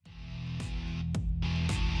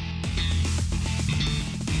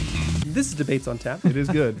This is Debates on Tap, It is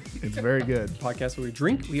good. It's very good. a podcast where we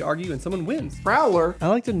drink, we argue, and someone wins. Prowler. I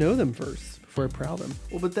like to know them first before I prowl them.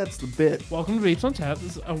 Well, but that's the bit. Welcome to Babes on Tap.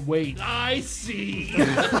 This is wait. I see.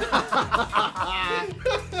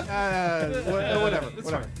 Whatever. It's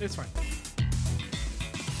fine. It's fine.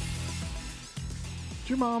 Did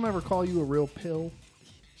your mom ever call you a real pill?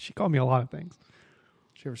 She called me a lot of things.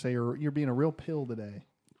 Did she ever say you're being a real pill today?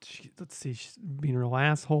 Let's see, she's being a real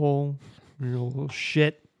asshole, real little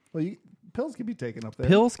shit. Well, pills can be taken up there.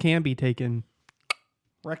 Pills can be taken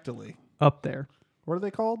Rectally. up there. What are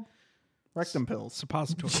they called? Rectum pills.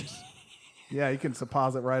 Suppositories. Yeah, you can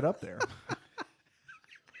supposit right up there.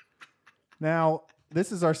 Now,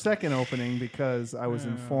 this is our second opening because I was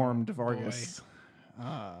informed Vargas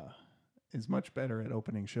is much better at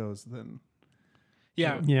opening shows than...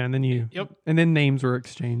 Yeah. Yeah, and then Yep. and then names were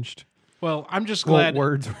exchanged. Well, I'm just Well, glad.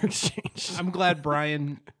 words were exchanged. I'm glad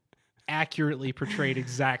Brian accurately portrayed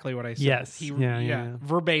exactly what I said. Yes. Yeah.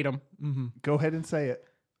 Verbatim. Mm-hmm. Go ahead and say it.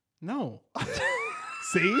 No.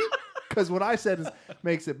 See? Because what I said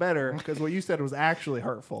makes it better because what you said was actually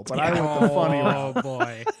hurtful. But I went the funny route. Oh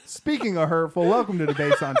boy. Speaking of hurtful, welcome to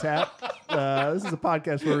Debates on Tap. This is a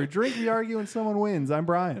podcast where we drink, we argue, and someone wins. I'm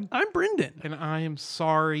Brian. I'm Brendan. And I am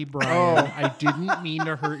sorry, Brian. I didn't mean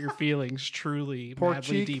to hurt your feelings. Truly, Pork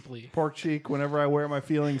madly, cheek, deeply. pork cheek. Whenever I wear my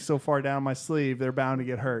feelings so far down my sleeve, they're bound to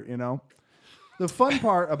get hurt, you know? The fun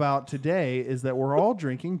part about today is that we're all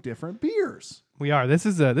drinking different beers. We are. This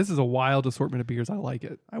is a wild assortment of beers. I like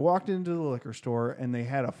it. I walked into the liquor store and they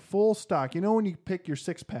had a full stock. You know when you pick your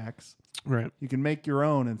 6-packs, Right. you can make your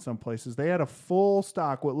own in some places. They had a full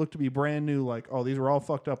stock, what looked to be brand new, like, oh, these are all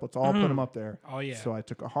fucked up. Let's all put them up there. Oh, yeah. So I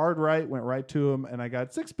took a hard right, went right to them, and I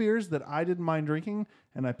got 6 beers that I didn't mind drinking,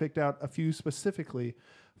 and I picked out a few specifically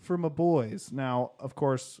for my boys. Now, of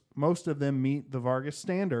course, most of them meet the Vargas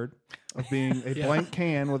standard of being a blank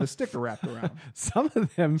can with a sticker wrapped around. Some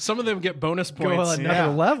of them Some of them get bonus go points another Yeah.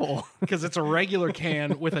 level. because it's a regular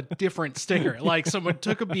can with a different sticker. Like someone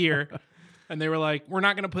took a beer and they were like, we're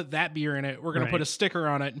not going to put that beer in it. We're going Right. to put a sticker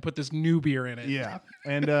on it and put this new beer in it. Yeah.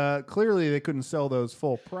 And clearly they couldn't sell those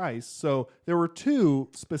full price. So there were 2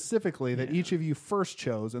 specifically that each of you first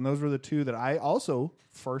chose. And those were the 2 that I also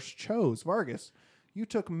first chose. Vargas, you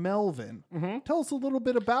took Melvin. Tell us a little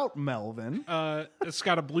bit about Melvin. It's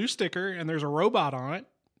got a blue sticker and there's a robot on it.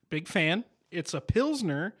 Big fan. It's a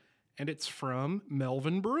Pilsner and it's from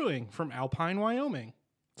Melvin Brewing from Alpine, Wyoming.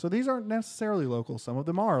 So these aren't necessarily local. Some of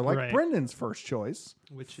them are, like Right. Brendan's first choice.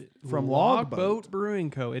 Which From Logboat Logboat.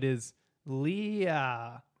 Brewing Co. It is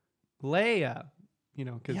Leia. You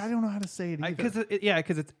know, because Yeah, I don't know how to say it either.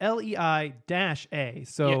 because it's LEI-A.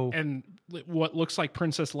 So Yeah, and what looks like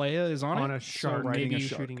Princess Leia is on on it. a shark, So riding maybe a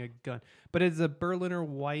shark. shooting a gun. But it's a Berliner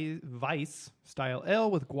Weiss style ale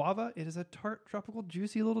with guava. It is a tart, tropical,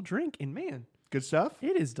 juicy little drink, and man, Good stuff.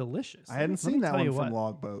 it is delicious. I hadn't Let me seen that tell one you from what.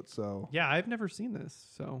 Logboat. So Yeah, I've never seen this.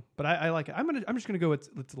 So, but I like it. I'm just gonna go. It's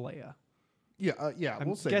Leia. yeah, I'm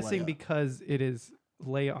we'll say guessing Leia. because it is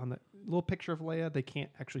Leia on the little picture of Leia. They can't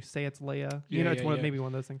actually say it's Leia. Yeah, It's yeah. maybe one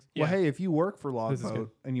of those things. Well, Yeah. hey, if you work for This is good.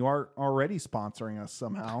 Logboat and you are already sponsoring us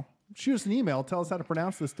somehow, shoot us an email. Tell us how to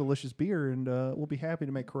pronounce this delicious beer, and we'll be happy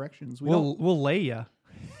to make corrections. We'll Leia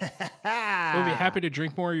We'll be happy to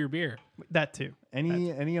drink more of your beer. that too. any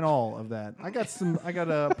and all of that. I got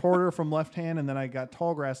a porter from Left Hand, and then I got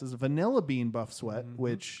Tallgrass's Vanilla Bean Buff Sweat,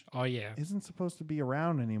 which Oh, yeah. isn't supposed to be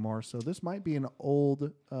around anymore. So this might be an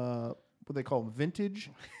old what they call them, vintage,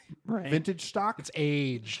 Right. vintage stock. It's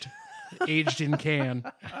aged. Aged in can.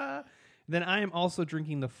 Then I am also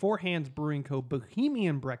drinking the Four Hands Brewing Co.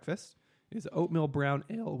 Bohemian Breakfast. It is oatmeal brown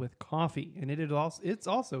ale with coffee, and it's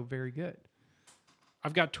also very good.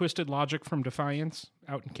 I've got Twisted Logic from Defiance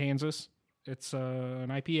out in Kansas. It's an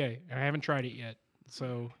IPA. I haven't tried it yet.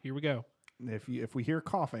 So here we go. If we hear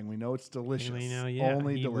coughing, we know it's delicious. You know, yeah,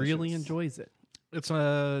 Only he delicious. really enjoys it. It's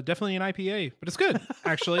definitely an IPA, but it's good,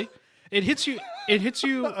 actually. It hits you.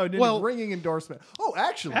 An Well, ringing endorsement. Oh,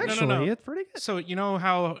 actually, Actually, it's pretty good. so you know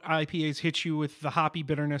how IPAs hit you with the hoppy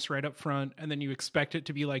bitterness right up front, and then you expect it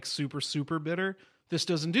to be like super, super bitter. This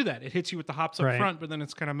doesn't do that. It hits you with the hops up Right. front, but then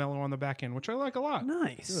it's kind of mellow on the back end, which I like a lot.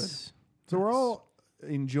 Nice. So we're all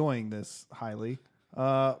enjoying this highly.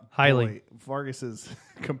 Highly. Boy, Vargas's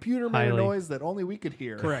computer made a Highly. noise that only we could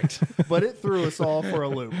hear. Correct. But it threw us all for a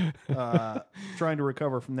loop. Trying to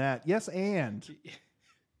recover from that. Yes, and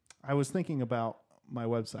I was thinking about my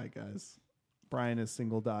website, guys. Brian is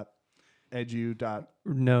single.edu./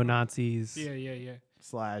 No Nazis. Yeah.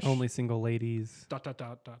 Only single ladies. Dot.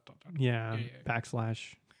 Yeah. Yeah.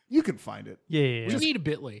 Backslash. You can find it. Yeah. We need a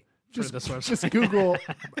Bitly. for this website. Just Google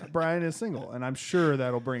Brian is single, and I'm sure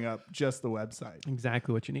that'll bring up just the website.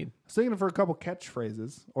 Exactly what you need. I was thinking for a couple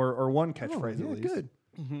catchphrases, or one catchphrase at least. Good.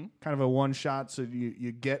 Kind of a one shot, so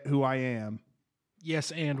you get who I am.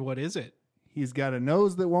 Yes, and what is it? He's got a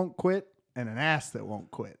nose that won't quit and an ass that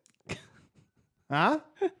won't quit. Huh?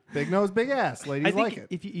 Big nose, big ass. Ladies I think like it.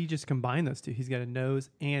 if you just combine those two, he's got a nose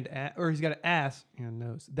and or he's got an ass and a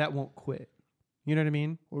nose that won't quit. You know what I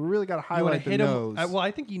mean? We really got to You wanna highlight the hit nose. him. Well,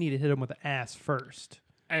 I think you need to hit him with the ass first.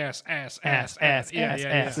 Ass. Yeah,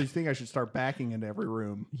 ass. So you think I should start backing into every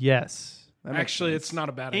room? Yes. That makes Actually, sense. it's not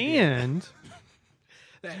a bad idea. And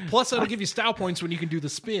Plus, it'll give you style points when you can do the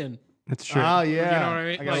spin. that's true. Oh yeah, You know what I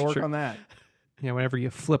mean? I got to Like- work True. on that. Yeah, whenever you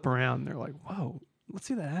flip around, they're like, "Whoa, let's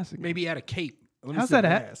see that ass again." Maybe add a cape. Let me How's see that the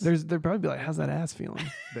ass? They'll probably be like, "How's that ass feeling?"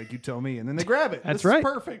 Like you tell me, and then they grab it. That's This is right.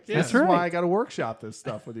 perfect. That's This is why right. I got to workshop this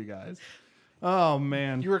stuff with you guys. Oh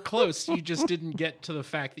man, You were close. You just didn't get to the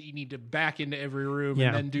fact that you need to back into every room Yeah,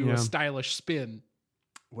 and then do yeah. a stylish spin.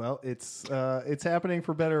 well, it's happening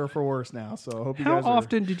for better or for worse now. So I hope you How guys are.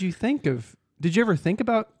 often did you think of? Did you ever think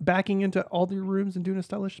about backing into all the rooms and doing a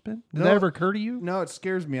stylish spin? Did No. that ever occur to you? No, it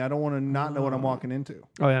scares me. I don't want to not know what I'm walking into.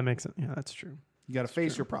 Oh, yeah, that makes sense. Yeah, that's true. You got to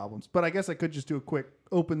face your problems. But I guess I could just do a quick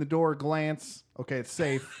open the door, glance. Okay, it's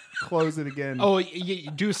safe. Close it again. Oh,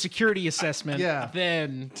 you do a security assessment. Yeah.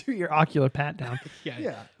 Then, Do your ocular pat down. yeah.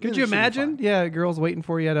 yeah. Could then you it should be imagine? fine. Yeah, girls waiting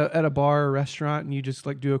for you at a bar or restaurant, and you just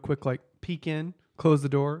like do a quick like peek in, close the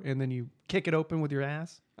door, and then you kick it open with your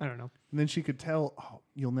ass. I don't know. And then she could tell. Oh,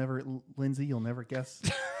 Lindsay, you'll never guess.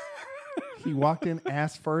 He walked in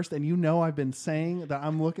ass first, and you know I've been saying that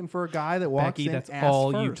I'm looking for a guy that walks Becky, in that's ass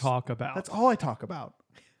all first. you talk about. That's all I talk about.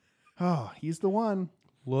 Oh, he's the one.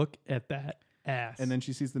 Look at that ass. And then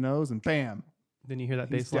she sees the nose, and bam. then you hear that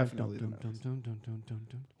He's bass line. definitely the Dun, dun, dun, dun, dun, dun,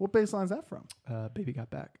 dun. What bass line's that from? Baby got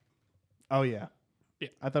back. Oh yeah, Yeah.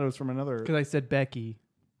 I thought it was from another. Because I said Becky.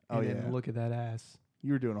 Oh, And then yeah. look at that ass.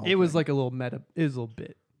 You were doing a whole. It was thing. like a little meta. It was a little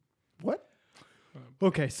bit. What?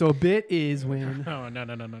 Okay, so a bit is when Oh, no.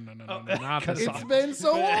 Not cut this. us It's off. been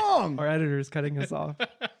so long. our editor is cutting us off.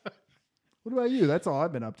 What about you? That's all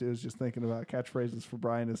I've been up to is just thinking about catchphrases for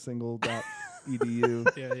Brian is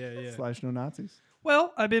single.edu Yeah. / no Nazis.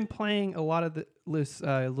 Well, I've been playing a lot of this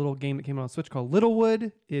little game that came out on Switch called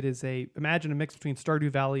Littlewood. It is imagine a mix between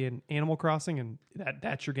Stardew Valley and Animal Crossing, and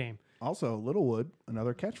that's your game. Also, Littlewood,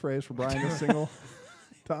 another catchphrase for Brian is single.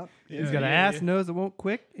 Top. He's got an ass nose that won't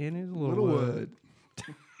quit, and his Littlewood.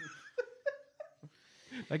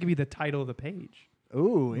 That could be the title of the page.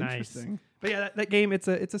 Ooh, Nice. interesting. But yeah, that game, it's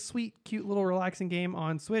a sweet, cute little relaxing game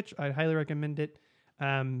on Switch. I'd highly recommend it.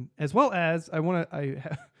 As well as I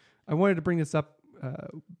wanted to bring this up.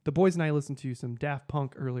 The boys and I listened to some Daft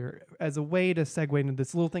Punk earlier as a way to segue into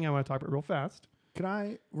this little thing I want to talk about real fast. Can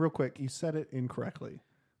I, real quick, you said it incorrectly.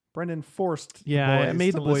 Brendan forced Yeah, the I boys made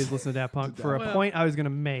to the boys listen to Daft Punk to for a Daft- point I was going to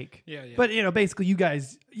make. Yeah. But basically, you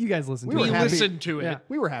guys listened We to were We it. happy. listened to it. Yeah.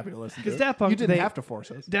 We were happy to listen to Because it. Daft Punk, you didn't they- have to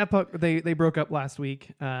force us. Daft Punk, they broke up last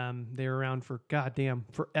week. They were around for goddamn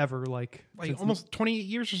forever, like since- almost 28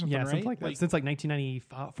 years or something, yeah, right? something like that. Since like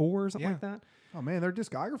 1994 or something Yeah. like that. Oh, man, their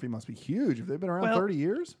discography must be huge. If they've been around Well- 30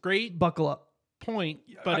 years? Great Buckle up. point,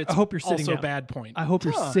 but I it's hope you're sitting also down. bad point. I hope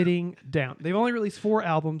you're Huh. sitting down. They've only released 4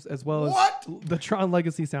 albums as well as What? the Tron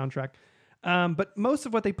Legacy soundtrack. But most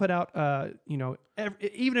of what they put out,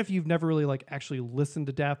 even if you've never really like actually listened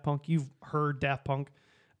to Daft Punk, you've heard Daft Punk.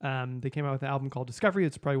 They came out with an album called Discovery.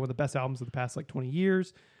 It's probably one of the best albums of the past like 20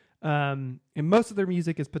 years. And most of their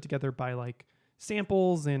music is put together by like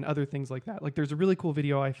samples and other things like that. Like there's a really cool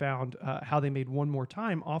video I found how they made One More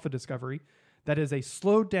Time off of Discovery. That is a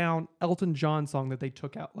slowed down Elton John song that they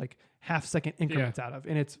took out like half-second increments out of.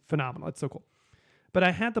 And it's phenomenal. It's so cool. But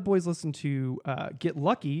I had the boys listen to Get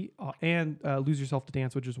Lucky and Lose Yourself to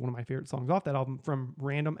Dance, which is one of my favorite songs off that album, from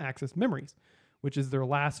Random Access Memories, which is their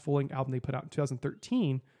last full-length album they put out in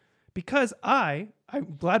 2013. Because I'm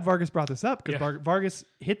glad Vargas brought this up, because Yeah. Vargas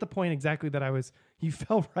hit the point exactly that you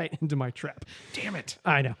fell right into my trap. Damn it.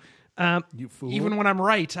 I know. You fool. Even when I'm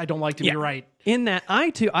right, I don't like to Yeah. be right. In that,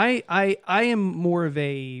 I am more of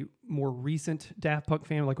a more recent Daft Punk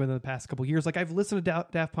fan, like within the past couple years. Like I've listened to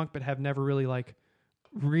Daft Punk, but have never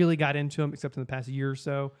really got into them except in the past year or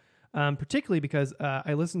so. Particularly because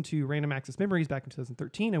I listened to Random Access Memories back in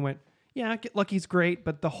 2013 and went, yeah, Get Lucky's great,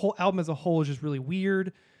 but the whole album as a whole is just really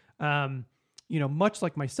weird. Much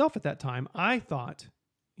like myself at that time, I thought,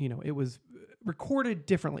 it was recorded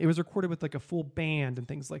differently. It was recorded with like a full band and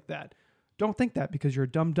things like that. Don't think that, because you're a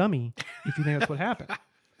dumb dummy if you think that's what happened.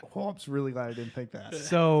 Oh, I'm really glad I didn't think that.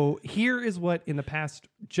 So here is what in the past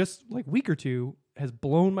just like week or two has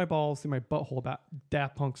blown my balls through my butthole about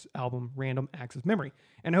Daft Punk's album Random Access Memory.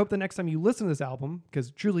 And I hope the next time you listen to this album,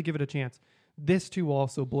 because truly give it a chance, this too will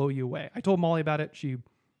also blow you away. I told Molly about it. She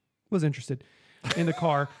was interested in the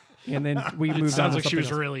car. And then we moved on. Sounds to like she something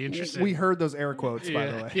was else. really interested. We heard those air quotes, by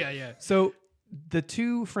the way. Yeah. So the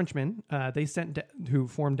two Frenchmen, who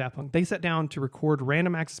formed Daft Punk, they sat down to record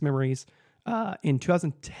Random Access Memories in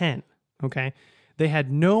 2010. Okay. They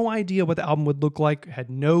had no idea what the album would look like,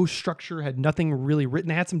 had no structure, had nothing really written.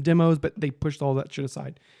 They had some demos, but they pushed all that shit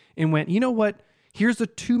aside and went, you know what? Here's the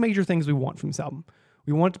two major things we want from this album.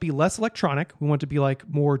 We want it to be less electronic. We want it to be like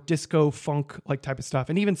more disco, funk, like type of stuff.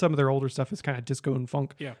 And even some of their older stuff is kind of disco and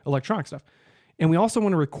funk, electronic stuff. And we also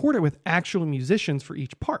want to record it with actual musicians for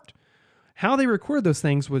each part. How they recorded those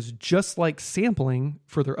things was just like sampling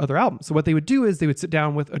for their other albums. So what they would do is they would sit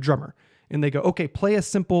down with a drummer and they go, okay, play a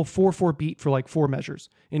simple 4/4 beat for like 4 measures.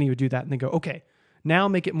 And he would do that. And they go, okay, now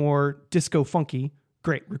make it more disco funky.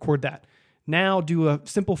 Great, record that. Now do a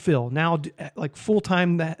simple fill. Now do, like full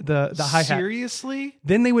time the hi-hat. Seriously?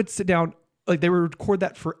 Then they would sit down, like they would record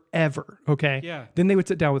that forever. Okay. Yeah. Then they would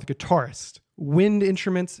sit down with a guitarist, wind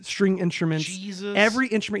instruments, string instruments. Jesus Every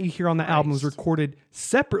instrument you hear on the album was recorded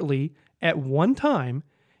separately at one time.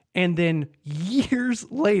 And then years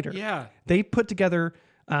later, they put together,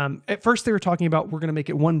 at first they were talking about, we're going to make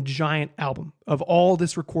it one giant album of all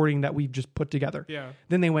this recording that we've just put together. Yeah.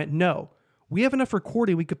 Then they went, no, we have enough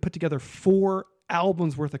recording. We could put together 4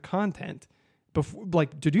 albums worth of content before,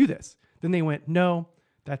 like to do this. Then they went, no,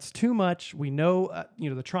 that's too much. We know,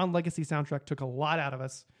 the Tron Legacy soundtrack took a lot out of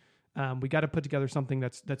us. We got to put together something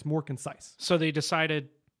that's more concise. So they decided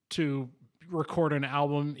to record an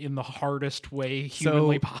album in the hardest way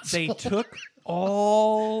humanly possible. They took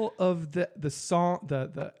all of the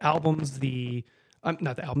albums,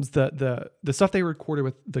 not the albums, the stuff they recorded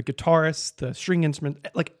with the guitarists, the string instrument,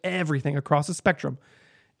 like everything across the spectrum,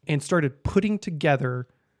 and started putting together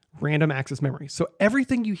Random Access Memories. So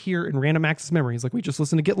everything you hear in Random Access Memories, like we just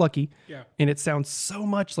listened to Get Lucky, and it sounds so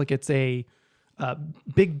much like it's a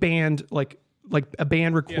big band, like a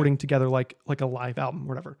band recording together, like a live album or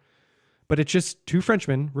whatever. But it's just 2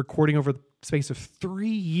 Frenchmen recording over the space of 3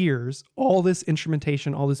 years, all this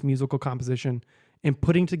instrumentation, all this musical composition, and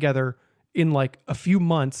putting together in like a few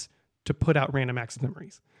months to put out Random Access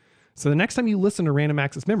Memories. So the next time you listen to Random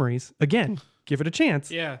Access Memories, again, give it a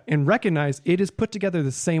chance and recognize it is put together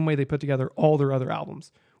the same way they put together all their other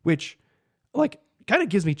albums, which like kind of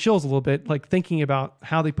gives me chills a little bit, like thinking about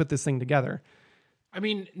how they put this thing together. I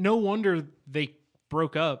mean, no wonder they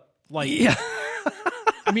broke up. Like,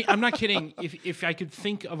 I mean, I'm not kidding. If I could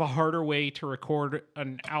think of a harder way to record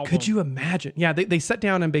an album. Could you imagine? Yeah, they sat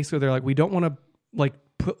down and basically they're like, we don't want to like,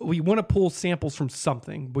 we want to pull samples from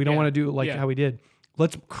something. We don't want to do it like how we did.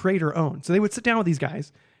 Let's create our own. So they would sit down with these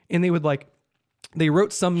guys and they would like, they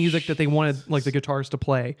wrote some music that they wanted like the guitars to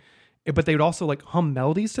play, but they would also like hum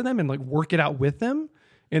melodies to them and like work it out with them.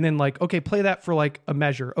 And then like, okay, play that for like a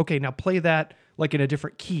measure. Okay, now play that like in a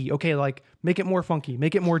different key. Okay, like make it more funky,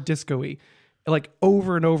 make it more disco-y, like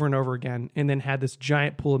over and over and over again. And then had this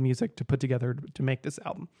giant pool of music to put together to make this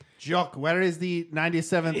album. Jock, where is the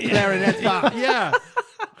 97th clarinet bar? Yeah.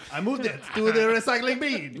 I moved it to the recycling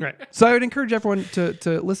bin. Right. So I would encourage everyone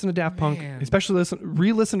to listen to Daft Punk, especially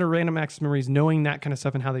re-listen to Random Access Memories, knowing that kind of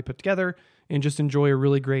stuff and how they put together, and just enjoy a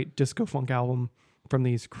really great disco funk album from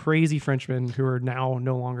these crazy Frenchmen who are now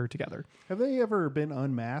no longer together. Have they ever been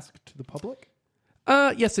unmasked to the public?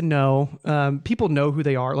 Yes and no. People know who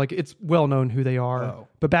they are. Like it's well known who they are. Oh.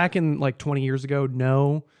 But back in like 20 years ago,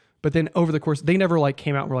 no. But then over the course, they never like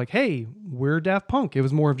came out and were like, "Hey, we're Daft Punk." It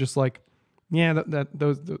was more of just like, yeah,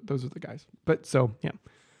 those are the guys. But so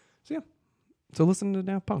listen to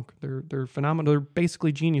Daft Punk. They're phenomenal. They're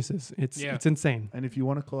basically geniuses. It's insane. And if you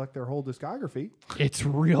want to collect their whole discography, It's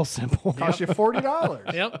real simple. cost you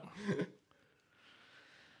 $40. Yep.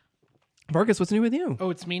 Marcus, what's new with you?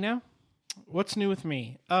 Oh, it's me now? What's new with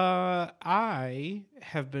me? I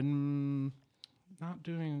have been not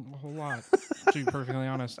doing a whole lot, to be perfectly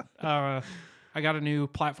honest. I got a new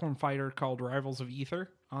platform fighter called Rivals of Aether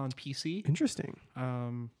on PC. Interesting.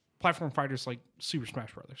 Platform fighters like Super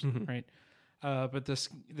Smash Brothers, right? But this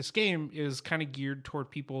game is kind of geared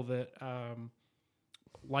toward people that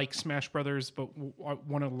like Smash Brothers, but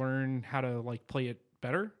want to learn how to like play it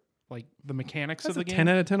better, like the mechanics That's of the a game. 10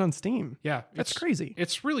 out of 10 on Steam. Yeah, That's crazy.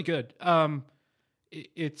 It's really good.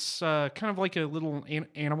 It's kind of like a little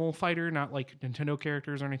animal fighter, not like Nintendo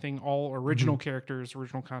characters or anything. All original characters,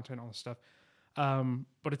 original content, all this stuff.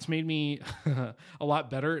 But it's made me a lot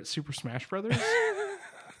better at Super Smash Brothers.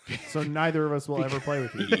 So neither of us will ever play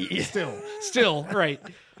with you. Still, right.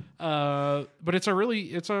 But it's a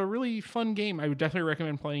really fun game. I would definitely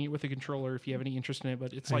recommend playing it with a controller if you have any interest in it.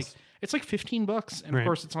 But it's Nice. like $15, and Right. of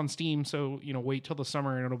course it's on Steam. So wait till the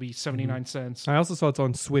summer, and it'll be 79 cents. I also saw it's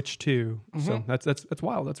on Switch too. So that's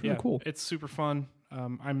wild. That's really Yeah, cool. It's super fun.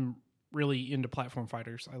 I'm really into platform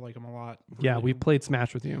fighters. I like them a lot. Yeah, we played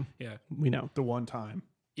Smash with you. Yeah, We know. The one time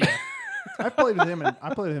yeah. I played with him,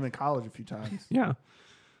 I played with him in college a few times. Yeah.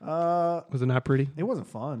 Was it not pretty? It wasn't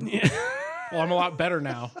fun. Well, I'm a lot better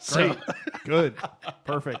now. So. Good,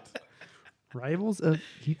 perfect. Rivals of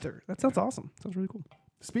Ether. That sounds awesome. Sounds really cool.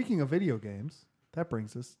 Speaking of video games, that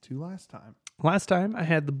brings us to last time. Last time I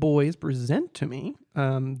had the boys present to me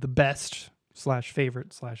the best /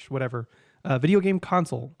 favorite / whatever video game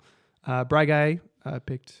console. Bry Guy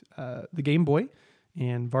picked the Game Boy,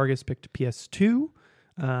 and Vargas picked PS2.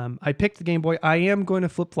 I picked the Game Boy. I am going to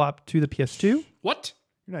flip flop to the PS2. What?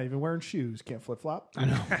 You're not even wearing shoes. Can't flip flop. I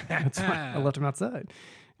know. That's why I left them outside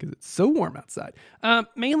because it's so warm outside.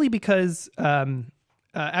 Mainly because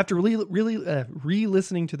after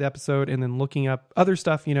re-listening to the episode and then looking up other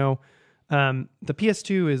stuff, the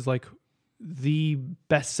PS2 is like the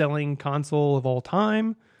best-selling console of all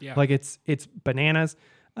time. Yeah. Like it's bananas.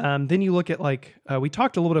 Then you look at we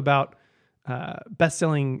talked a little bit about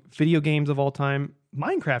best-selling video games of all time.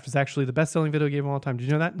 Minecraft is actually the best-selling video game of all time. Did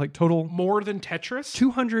you know that? Like total More than Tetris?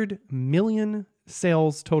 200 million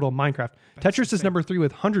sales total. Minecraft. Tetris is number 3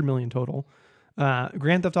 with 100 million total.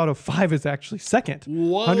 Grand Theft Auto 5 is actually second.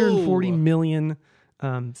 Whoa. 140 million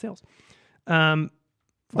sales. But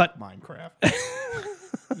Minecraft.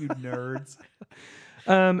 You nerds.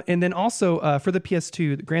 and then also for the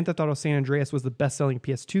PS2, Grand Theft Auto San Andreas was the best-selling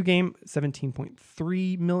PS2 game,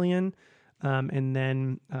 17.3 million. And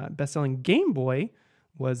then best-selling Game Boy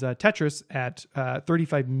was Tetris at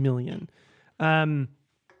 35 million.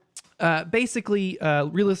 Basically,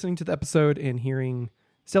 re-listening to the episode and hearing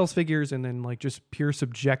sales figures and then just pure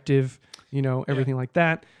subjective, everything like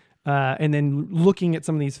that. And then looking at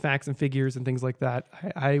some of these facts and figures and things like that,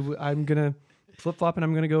 I'm going to flip-flop and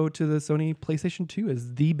I'm going to go to the Sony PlayStation 2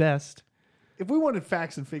 as the best. If we wanted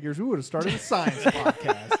facts and figures, we would have started a science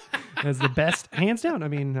podcast. As the best, hands down. I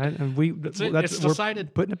mean, It's decided.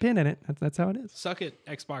 We're putting a pin in it. That's how it is. Suck it,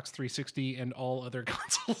 Xbox 360 and all other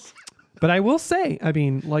consoles. But I will say, I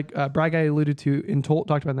mean, like Bry Guy alluded to and talked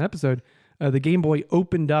about in the episode, the Game Boy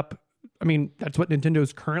opened up. I mean, that's what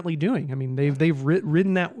Nintendo's currently doing. I mean, they've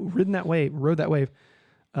rode that wave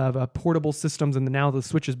of portable systems, and now the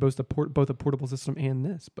Switch is both a portable system and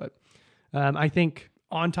this. But I think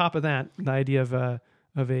on top of that, the idea of a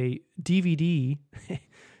DVD.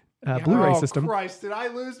 Blu-ray system. Christ, did I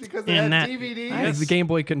lose because they And had that DVDs? the Game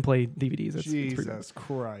Boy couldn't play DVDs. It's pretty bad. Jesus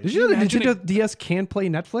Christ. Did you know the imagine Nintendo DS can play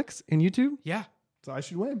Netflix and YouTube? Yeah. So I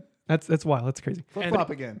should win. That's wild. That's crazy. Flip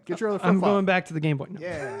flop again. Get your other flip I'm flop. going back to the Game Boy now.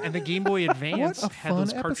 Yeah. And the Game Boy Advance What a had fun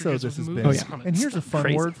those episode cartridges this with has been. movies Oh, yeah. on it. And here's a fun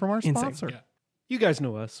Crazy. word from our Insane. sponsor. Yeah. You guys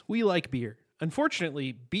know us. We like beer.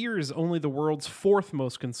 Unfortunately, beer is only the world's 4th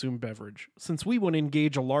most consumed beverage. Since we want to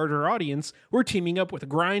engage a larger audience, we're teaming up with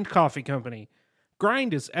Grind Coffee Company.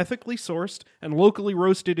 Grind is ethically sourced and locally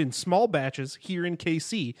roasted in small batches here in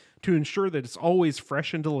KC to ensure that it's always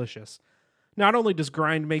fresh and delicious. Not only does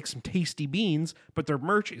Grind make some tasty beans, but their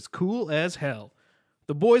merch is cool as hell.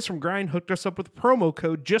 The boys from Grind hooked us up with a promo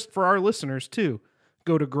code just for our listeners, too.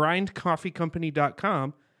 Go to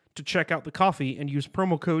grindcoffeecompany.com to check out the coffee and use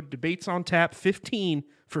promo code DebatesOnTap15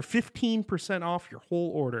 for 15% off your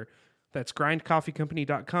whole order. That's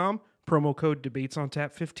grindcoffeecompany.com, promo code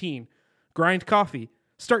DebatesOnTap15. Grind Coffee.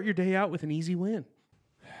 Start your day out with an easy win.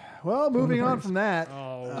 Well, moving on from that.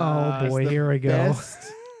 Oh boy, the here we go.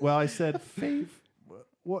 best- well, I said fave.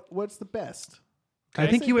 What's the best? I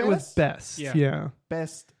think say you went with best? best. Yeah. Yeah.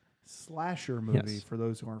 Best slasher movie. Yes. For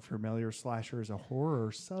those who aren't familiar, slasher is a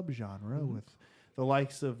horror subgenre with the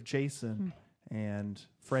likes of Jason and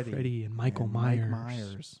Freddy and Michael Mike Myers.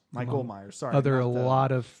 Myers. Michael Myers. Sorry. A not the-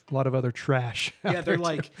 lot of other trash. Yeah, they're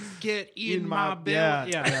like, get in my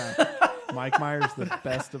belly. Yeah. Mike Myers, the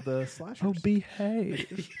best of the slashers. Oh,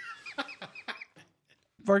 behave.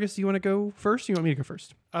 Vargas, do you want to go first? Or you want me to go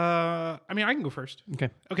first? I mean, I can go first. Okay.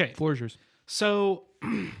 Okay. Floor is yours. So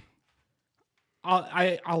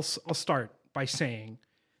I'll start by saying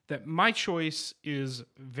that my choice is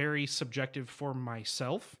very subjective for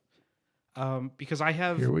myself, because I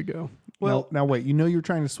have. Here we go. Well, now wait. You know you're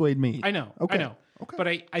trying to sway me. I know. Okay. I know. Okay. But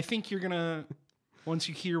I think you're gonna, once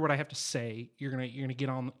you hear what I have to say, you're gonna get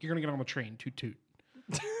on the train. Toot toot.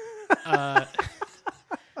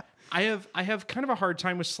 I have kind of a hard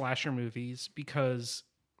time with slasher movies because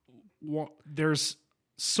there's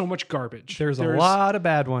so much garbage. There's a lot of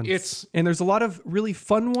bad ones. And there's a lot of really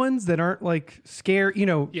fun ones that aren't like scare. You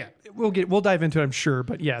know, Yeah. we'll dive into it, I'm sure.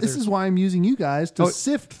 But yeah, This is why I'm using you guys to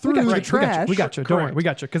sift through the trash. We got you. Don't worry, we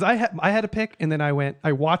got you. Because I had a pick, and then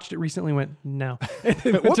I watched it recently. Went no,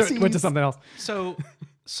 went to something else.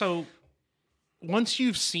 So once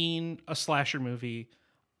you've seen a slasher movie,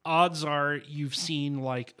 odds are you've seen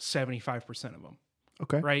like 75% of them.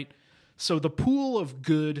 Okay. Right? So the pool of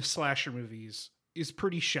good slasher movies is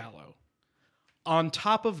pretty shallow. On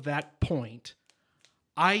top of that point,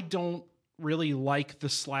 I don't really like the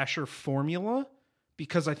slasher formula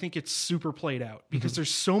because I think it's super played out because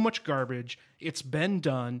there's so much garbage. It's been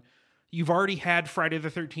done. You've already had Friday the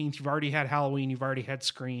 13th. You've already had Halloween. You've already had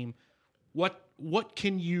Scream. What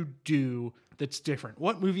can you do that's different?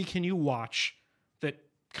 What movie can you watch that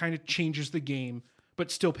kind of changes the game but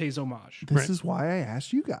still pays homage? This is why I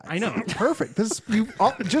asked you guys. I know. Perfect. This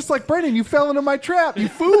just like Brendan, you fell into my trap, you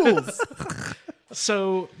fools.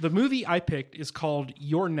 So the movie I picked is called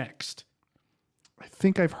You're Next. I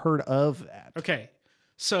think I've heard of that. Okay.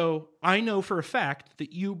 So I know for a fact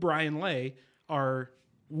that you, Brian Lay,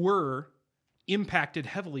 were impacted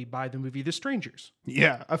heavily by the movie The Strangers.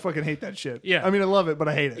 Yeah, I fucking hate that shit. Yeah. I mean, I love it, but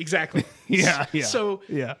I hate it. Exactly. Yeah. So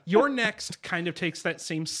Yeah. Your Next kind of takes that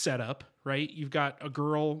same setup, right? You've got a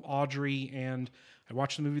girl, Audrey, and I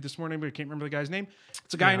watched the movie this morning, but I can't remember the guy's name.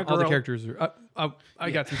 It's a guy and a girl. All the characters are.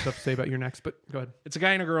 I got some stuff to say about Your Next, but go ahead. It's a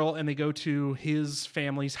guy and a girl, and they go to his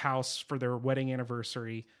family's house for their wedding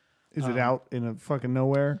anniversary. Is it out in a fucking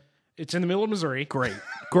nowhere? It's in the middle of Missouri. Great.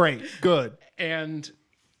 Good. And,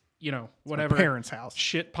 you know, whatever. Parents' house.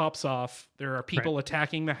 Shit pops off. There are people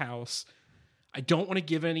attacking the house. I don't want to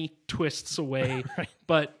give any twists away,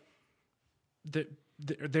 but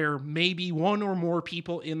there may be one or more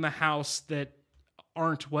people in the house that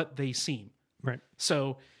aren't what they seem. Right.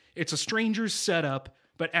 So it's a stranger's setup,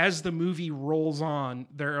 but as the movie rolls on,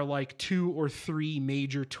 there are like 2 or 3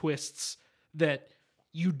 major twists that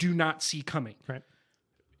you do not see coming. Right.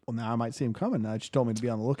 Well, now I might see him coming. Now you told me to be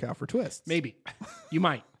on the lookout for twists. Maybe. You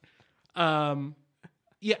might.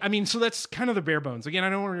 Yeah, I mean, so that's kind of the bare bones. Again, I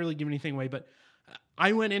don't want to really give anything away, but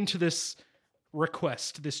I went into this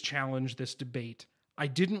request, this challenge, this debate. I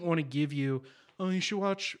didn't want to give you, oh, you should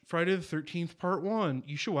watch Friday the 13th Part 1.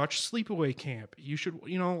 You should watch Sleepaway Camp. You should,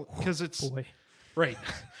 because it's... Boy. Right.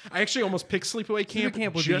 I actually almost picked Sleepaway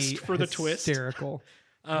Camp would just be for the twist. Hysterical.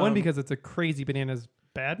 One, because it's a crazy bananas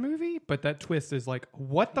bad movie, but that twist is like,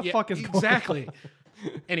 what the fuck is exactly.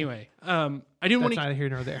 going on? Anyway, I didn't want That's to... neither here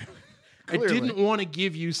nor there. I didn't want to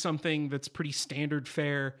give you something that's pretty standard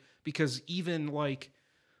fare because even like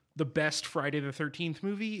the best Friday the 13th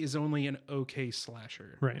movie is only an okay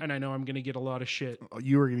slasher. Right. And I know I'm going to get a lot of shit.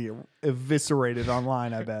 You were going to get eviscerated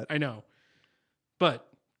online, I bet. I know. But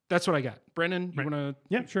that's what I got. Brennan, you want to...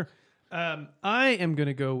 Yeah, sure. I am going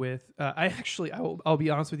to go with, I'll be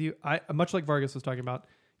honest with you. Much like Vargas was talking about,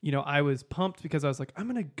 I was pumped because I was like, I'm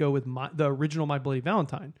going to go with the original My Bloody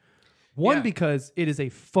Valentine. One, Yeah. because it is a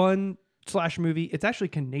fun slasher movie. It's actually a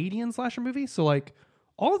Canadian slasher movie. So like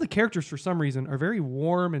all of the characters for some reason are very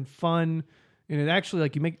warm and fun. And it actually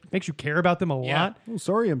like makes you care about them a lot. Oh,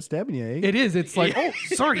 sorry, I'm stabbing you, eh? It is. It's like, oh,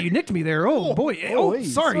 sorry, you nicked me there. Oh, boy. hey,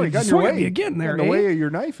 Sorry, you got in swung your at me way. again there. Got in the eh? way of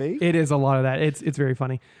your knife, eh? It is a lot of that. It's very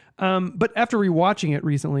funny. But after rewatching it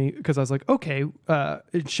recently, because I was like, okay,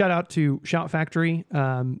 shout out to Shout Factory.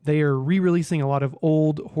 They are re-releasing a lot of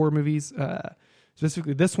old horror movies,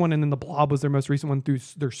 specifically this one, and then The Blob was their most recent one through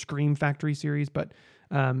their Scream Factory series. But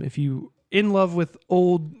if you in love with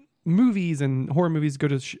old movies and horror movies, go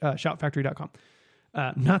to shoutfactory.com.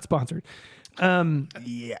 Not sponsored.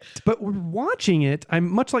 Yet. But we're watching it.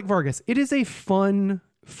 I'm much like Vargas. It is a fun,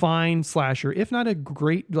 fine slasher, if not a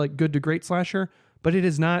great, like good to great slasher, but it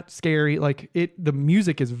is not scary. Like the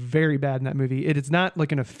music is very bad in that movie. It is not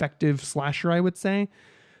like an effective slasher, I would say.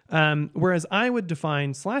 Whereas I would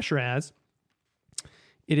define slasher as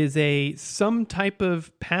it is some type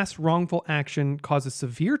of past wrongful action causes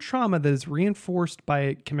severe trauma that is reinforced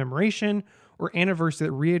by commemoration or anniversary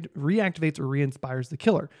that reactivates or re-inspires the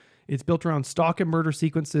killer. It's built around stalk and murder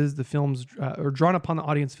sequences. The films are drawn upon the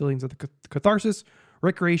audience feelings of the catharsis,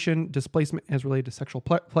 recreation, displacement as related to sexual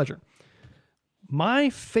pleasure. My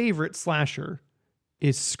favorite slasher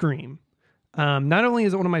is Scream. Not only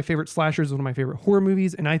is it one of my favorite slashers, it's one of my favorite horror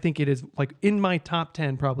movies, and I think it is like in my top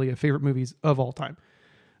 10 probably of favorite movies of all time.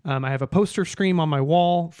 I have a poster Scream on my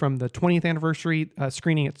wall from the 20th anniversary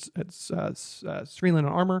screening at Sreeland and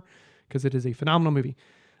Armour because it is a phenomenal movie.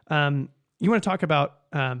 You want to talk about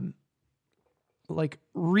like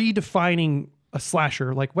redefining a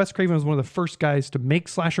slasher? Like Wes Craven was one of the first guys to make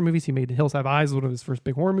slasher movies. He made Hills Have Eyes, one of his first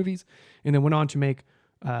big horror movies, and then went on to make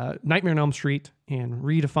Nightmare on Elm Street and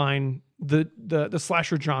redefine the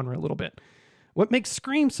slasher genre a little bit. What makes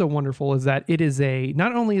Scream so wonderful is that it is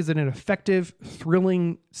not only is it an effective,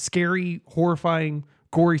 thrilling, scary, horrifying,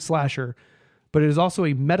 gory slasher, but it is also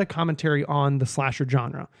a meta commentary on the slasher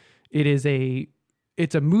genre. It's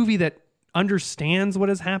a movie that understands what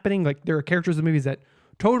is happening. Like, there are characters in movies that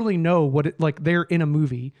totally know what it, like, they're in a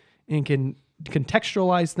movie and can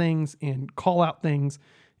contextualize things and call out things.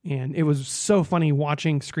 And it was so funny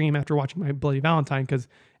watching Scream after watching My Bloody Valentine, because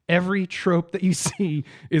every trope that you see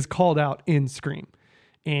is called out in Scream.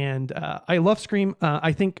 And I love Scream.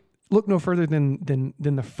 I think look no further than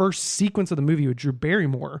the first sequence of the movie with Drew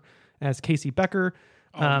Barrymore as Casey Becker.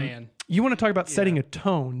 Man. You want to talk about setting a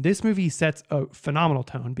tone. This movie sets a phenomenal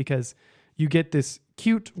tone, because you get this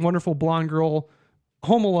cute, wonderful blonde girl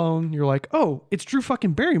home alone. You're like, oh, it's Drew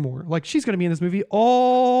fucking Barrymore. Like, she's going to be in this movie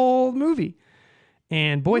all movie.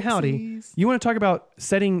 And boy, howdy, you want to talk about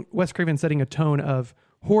Wes Craven setting a tone of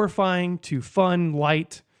horrifying to fun,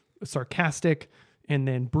 light, sarcastic, and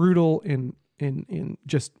then brutal and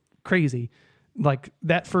just crazy. Like,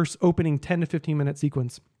 that first opening 10 to 15 minute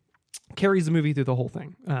sequence carries the movie through the whole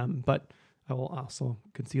thing. But I will also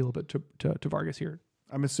concede a little bit to Vargas here.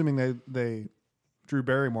 I'm assuming they Drew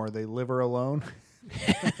Barrymore, they live her alone.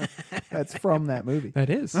 That's from that movie. That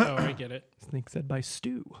is. Oh, I get it. Snake said by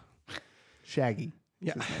Stu. Shaggy.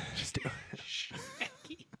 Yeah. Stu.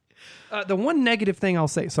 The one negative thing I'll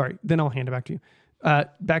say, sorry, then I'll hand it back to you.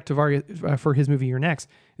 Back to Vargas for his movie You're Next,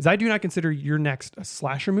 is I do not consider You're Next a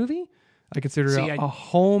slasher movie. I consider it a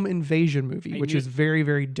home invasion movie, which is very,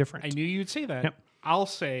 very different. I knew you'd say that. Yep. I'll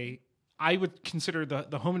say I would consider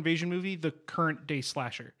the home invasion movie the current day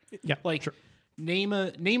slasher. Yeah, like sure. name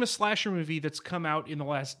a slasher movie that's come out in the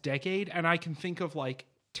last decade, and I can think of like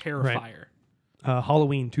Terrifier.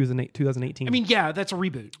 Halloween 2018. I mean, yeah, that's a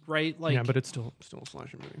reboot, right? Like, yeah, but it's still a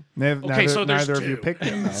slasher movie. Neither of you picked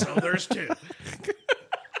it. No. So there's two.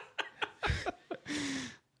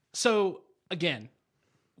 So again,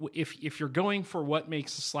 if you're going for what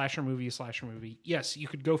makes a slasher movie, yes, you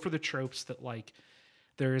could go for the tropes that, like,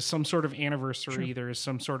 there is some sort of anniversary, sure, there is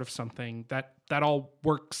some sort of something that all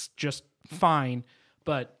works just fine.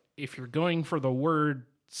 But if you're going for the word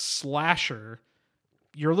slasher,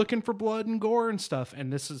 you're looking for blood and gore and stuff,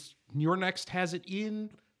 and Your Next has it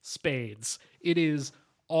in spades. It is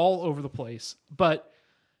all over the place. But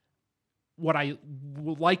what I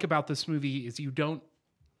like about this movie is you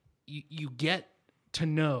get to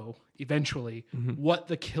know eventually what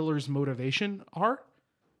the killer's motivation are,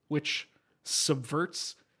 which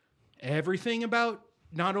subverts everything about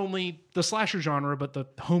not only the slasher genre, but the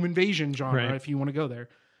home invasion genre, right, if you want to go there.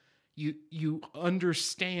 You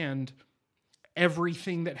understand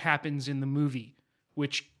everything that happens in the movie,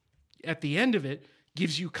 which at the end of it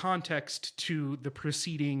gives you context to the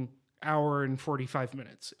preceding hour and 45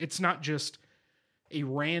 minutes. It's not just a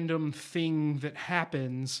random thing that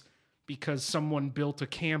happens because someone built a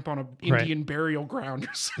camp on an Indian burial ground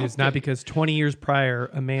or something. It's not because 20 years prior,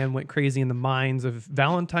 a man went crazy in the mines of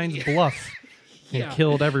Valentine's Bluff and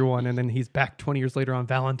killed everyone, and then he's back 20 years later on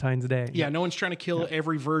Valentine's Day. Yeah, no one's trying to kill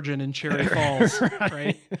every virgin in Cherry Falls,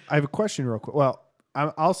 right? I have a question real quick. Well,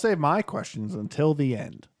 I'll save my questions until the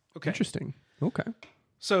end. Okay. Interesting. Okay.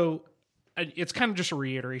 So it's kind of just a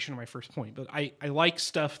reiteration of my first point, but I like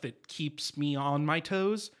stuff that keeps me on my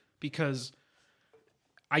toes, because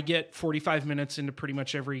I get 45 minutes into pretty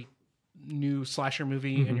much every new slasher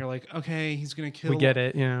movie, and you're like, okay, he's going to kill. We get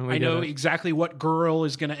it. Yeah. I know exactly what girl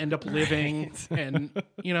is going to end up living, and,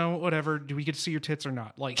 whatever. Do we get to see your tits or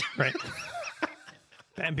not? Like, right.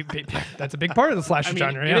 That's a big part of the slasher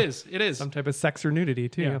genre. It is. It is. Some type of sex or nudity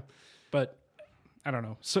too. Yeah. But I don't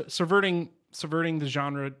know. So, subverting the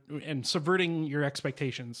genre and subverting your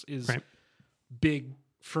expectations is big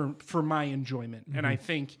for my enjoyment, and I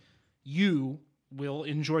think you will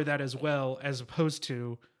enjoy that as well, as opposed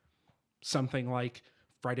to something like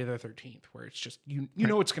Friday the 13th, where it's just you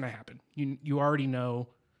know what's going to happen. You already know,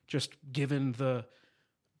 just given the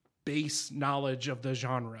base knowledge of the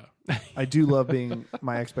genre. I do love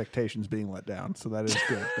my expectations being let down, so that is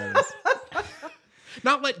good. That is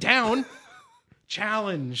not let down,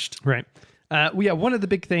 challenged. Right. One of the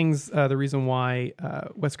big things, the reason why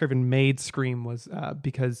Wes Craven made Scream was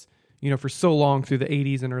because, for so long through the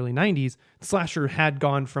 80s and early 90s, slasher had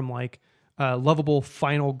gone from like lovable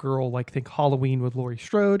final girl, like think Halloween with Laurie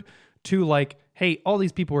Strode, to like, hey, all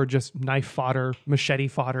these people are just knife fodder, machete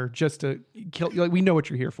fodder, just to kill. Like, we know what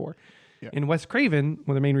you're here for. Yeah. And Wes Craven, one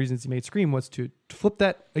of the main reasons he made Scream was to flip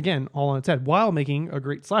that again all on its head while making a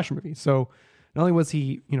great slasher movie. So not only was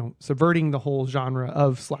he, subverting the whole genre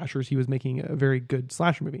of slashers, he was making a very good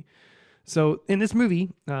slasher movie. So in this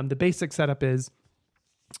movie, the basic setup is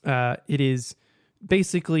it is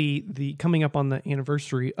basically the coming up on the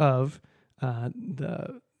anniversary of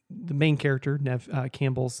the main character, Nev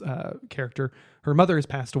Campbell's character. Her mother has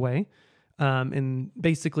passed away. And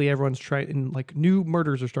basically everyone's trying, like new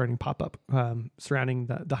murders are starting to pop up surrounding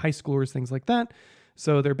the high schoolers, things like that.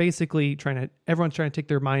 So they're basically everyone's trying to take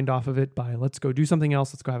their mind off of it by let's go do something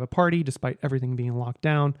else. Let's go have a party despite everything being locked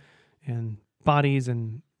down and bodies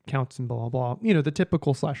and counts and blah, blah, blah. You know, the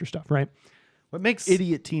typical slasher stuff, right? What makes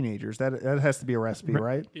Idiot teenagers. That has to be a recipe,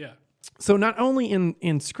 right? Yeah. So not only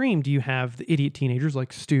in Scream do you have the idiot teenagers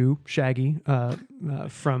like Stu, Shaggy,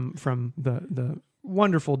 from the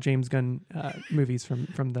wonderful James Gunn movies from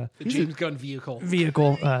the James Gunn vehicle.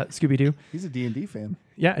 Scooby-Doo. He's a D&D fan.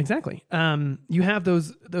 Yeah, exactly. You have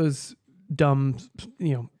those dumb,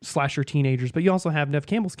 slasher teenagers, but you also have Nev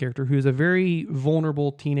Campbell's character, who is a very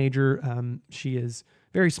vulnerable teenager. She is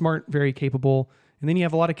very smart, very capable, and then you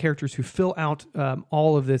have a lot of characters who fill out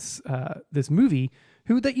all of this movie,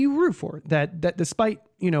 that you root for. That despite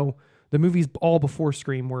the movies all before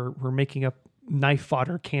Scream were making up knife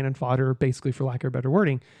fodder, cannon fodder, basically, for lack of a better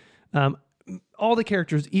wording. All the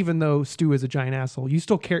characters, even though Stu is a giant asshole, you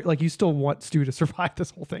still care, like you still want Stu to survive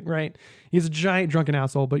this whole thing, right? He's a giant drunken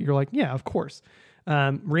asshole, but you're like, yeah, of course.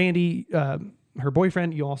 Randy, her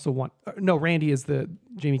boyfriend, you also want. No, Randy is the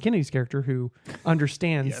Jamie Kennedy's character who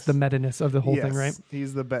understands the meta-ness of the whole thing, right?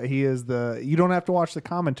 He's the he is the. You don't have to watch the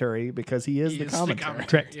commentary because he is the commentary.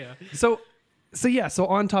 Correct. Yeah. So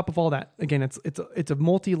on top of all that, again, it's a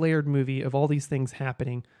multi-layered movie of all these things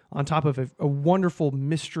happening on top of a wonderful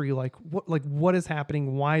mystery, like what is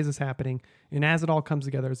happening, why is this happening, and as it all comes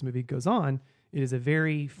together as the movie goes on, it is a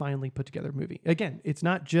very finely put together movie. Again, it's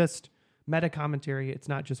not just meta commentary, it's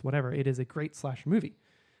not just whatever. It is a great slasher movie.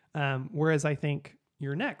 Whereas I think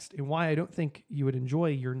You're Next, and why I don't think you would enjoy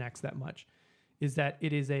You're Next that much, is that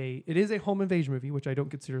it is a home invasion movie, which I don't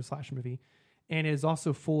consider a slasher movie. And it is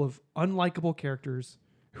also full of unlikable characters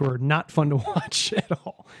who are not fun to watch at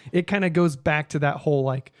all. It kind of goes back to that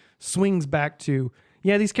whole, swings back to,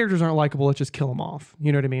 yeah, these characters aren't likable, let's just kill them off.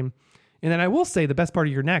 You know what I mean? And then I will say the best part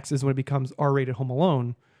of Your Next is when it becomes R-rated Home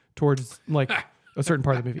Alone towards, a certain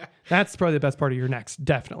part of the movie. That's probably the best part of Your Next,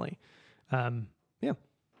 definitely. Yeah.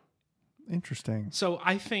 Interesting. So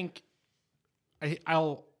I think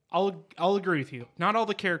I'll agree with you. Not all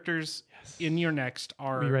the characters in Your Next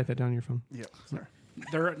are. Will you write that down on your phone? Yeah. Sorry.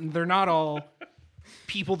 They're not all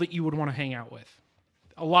people that you would want to hang out with.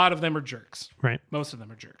 A lot of them are jerks. Right. Most of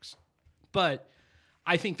them are jerks. But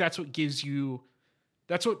I think that's what gives you.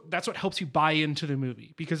 That's what helps you buy into the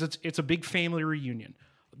movie, because it's a big family reunion.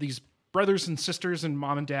 These brothers and sisters and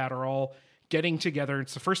mom and dad are all getting together.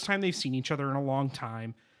 It's the first time they've seen each other in a long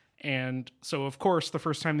time, and so of course the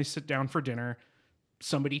first time they sit down for dinner,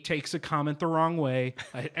 somebody takes a comment the wrong way,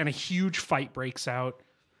 and a huge fight breaks out,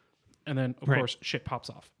 and then of course shit pops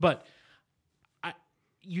off. But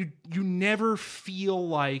you never feel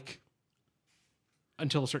like,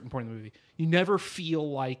 until a certain point in the movie, you never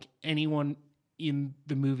feel like anyone in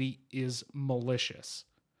the movie is malicious,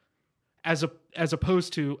 as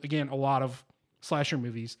opposed to, again, a lot of slasher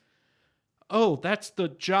movies. Oh, that's the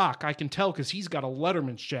jock. I can tell because he's got a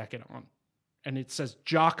Letterman's jacket on, and it says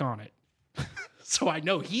jock on it. So I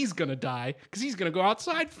know he's going to die because he's going to go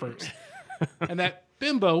outside first. And that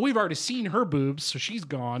bimbo, we've already seen her boobs, so she's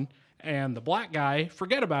gone. And the black guy,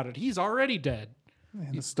 forget about it. He's already dead.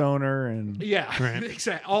 And the stoner and Yeah,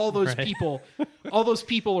 exactly. All those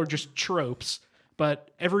people are just tropes.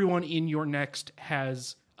 But everyone in Your Next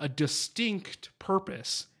has a distinct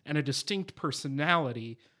purpose and a distinct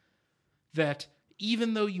personality that,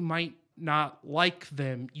 even though you might not like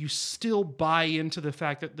them, you still buy into the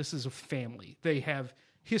fact that this is a family. They have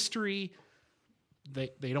history.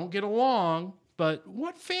 They don't get along, but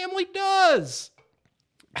what family does?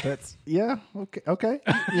 that's okay.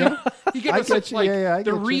 Yeah. You get I the sense, get you. I they're get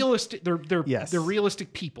you. realistic. They're Yes.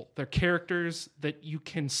 realistic people. They're characters that you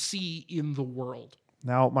can see in the world.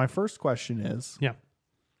 Now, my first question is Yeah.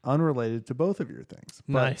 unrelated to both of your things.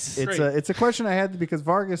 But Nice. It's a question I had because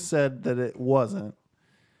Vargas said that it wasn't,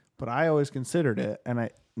 but I always considered it, and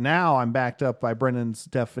I'm backed up by Brendan's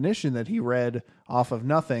definition that he read off of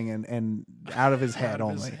nothing and out of his head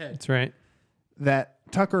only. That's right. That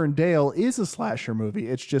Tucker and Dale is a slasher movie.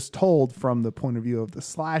 It's just told from the point of view of the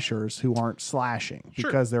slashers who aren't slashing,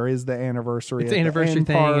 because there is the anniversary. It's at the anniversary end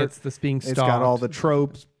thing. part. It's this being It's stalked. got all the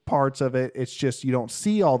tropes parts of it. It's just you don't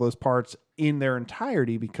see all those parts in their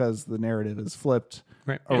entirety because the narrative is flipped.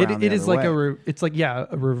 Right. around It the is other like way. it's like a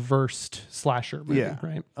reversed slasher movie, Yeah.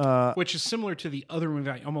 right? Which is similar to the other movie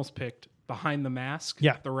I almost picked, Behind the Mask.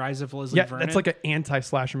 Yeah. The Rise of Leslie Yeah, Vernon. that's like an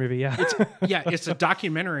anti-slasher movie. Yeah, Yeah, it's a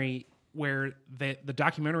documentary where the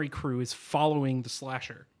documentary crew is following the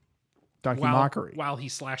slasher Docu-mockery. while he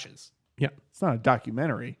slashes. yeah. It's not a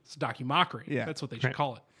documentary. It's a docu-mockery. Yeah. That's what they should Right.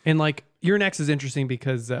 call it. And like Your Next is interesting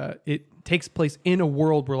because it takes place in a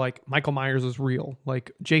world where like Michael Myers was real,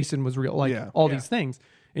 like Jason was real, like Yeah. all these things.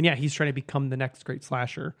 And yeah, he's trying to become the next great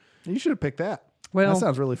slasher. You should have picked that. Well, that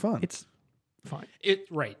sounds really fun. It's fine.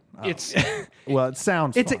 It's Well, it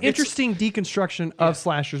sounds It's fun. an interesting deconstruction of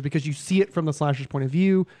slashers because you see it from the slasher's point of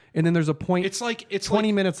view, and then there's a point. it's like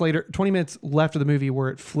 20 minutes later, 20 minutes left of the movie where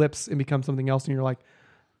it flips and becomes something else, and you're like,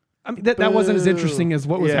 I mean, that wasn't as interesting as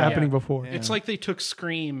what was Yeah. happening Yeah. before. It's like they took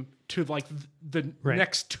Scream to like the Right.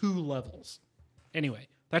 next 2 levels. Anyway,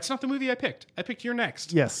 that's not the movie I picked. I picked Your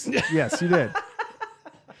Next. Yes, yes, you did.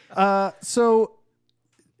 So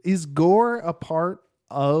is gore a part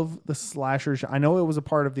of the slasher? I know it was a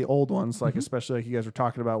part of the old ones, like especially like you guys were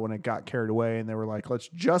talking about when it got carried away and they were like, let's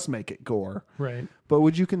just make it gore. Right. But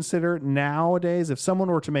would you consider nowadays, if someone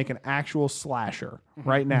were to make an actual slasher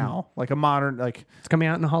right now, like a modern, like It's coming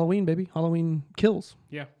out in Halloween, baby. Halloween Kills,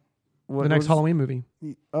 Yeah. what the next was- Halloween movie.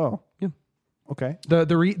 Oh, Yeah. okay. The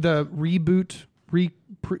reboot,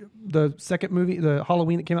 the second movie, the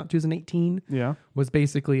Halloween that came out in 2018, Yeah. was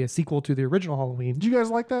basically a sequel to the original Halloween. Did you guys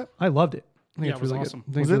like that? I loved it. I think Yeah, it's it was really awesome. good.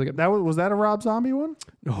 I think Was it's really it good. that was that a Rob Zombie one?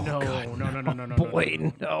 Oh, No, God. no.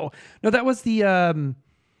 Boy, no. No, that was the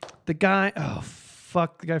guy. Oh,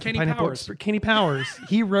 fuck, the guy from Kenny Pineapple Powers. Express. Kenny Powers.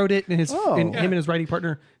 He wrote it, and his Oh. and him and his writing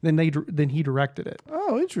partner. Then he directed it.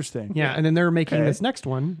 Oh, interesting. Yeah, and then they're making Okay. this next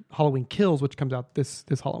one, Halloween Kills, which comes out this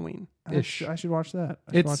Halloween I ish. should watch that.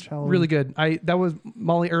 I should It's watch Halloween. really good. That was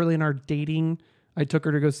Molly early in our dating. I took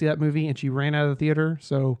her to go see that movie, and she ran out of the theater.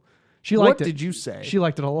 So she What liked it. did you say? She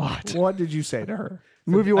liked it a lot. What did you say to her?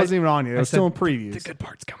 The movie wasn't even on yet. It was said, still in previews. The good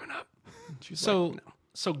part's coming up. She's So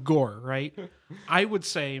gore, right? I would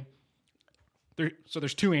say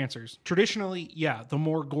there's 2 answers. Traditionally, yeah, the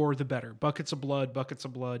more gore the better. Buckets of blood,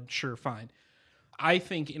 sure, fine. I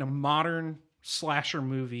think in a modern slasher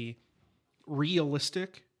movie,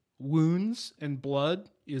 realistic wounds and blood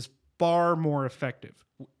is far more effective.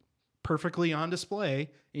 Perfectly on display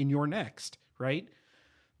in Your Next, right?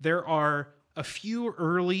 There are a few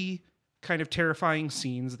early kind of terrifying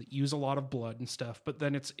scenes that use a lot of blood and stuff, but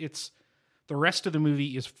then it's the rest of the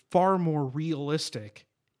movie is far more realistic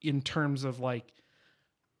in terms of like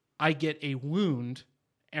I get a wound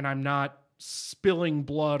and I'm not spilling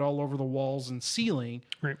blood all over the walls and ceiling.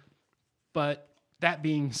 Right. But that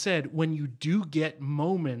being said, when you do get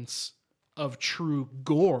moments of true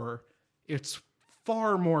gore, it's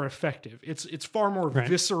far more effective. It's far more Right.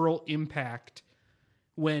 visceral impact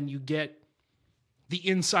when you get the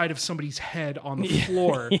inside of somebody's head on the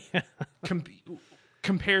floor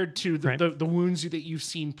compared to Right. the wounds that you've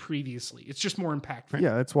seen previously. It's just more impactful.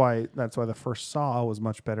 Yeah, that's why the first Saw was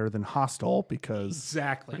much better than Hostel because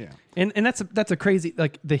Exactly. yeah. And that's a crazy,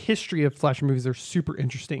 like, the history of slasher movies are super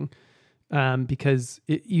interesting, because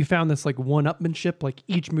you found this like one-upmanship, like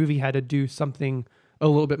each movie had to do something a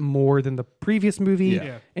little bit more than the previous movie.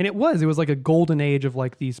 Yeah. And it was like a golden age of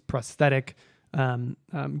like these prosthetic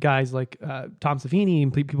guys like Tom Savini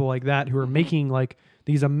and people like that who are making like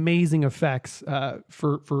these amazing effects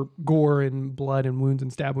for gore and blood and wounds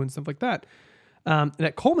and stab wounds, stuff like that.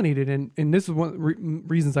 That culminated in, and this is one of the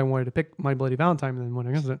reasons I wanted to pick My Bloody Valentine and then went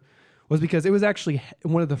against it, was because it was actually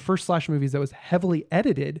one of the first slasher movies that was heavily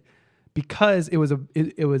edited, because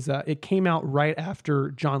it came out right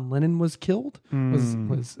after John Lennon was killed,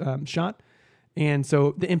 was shot. And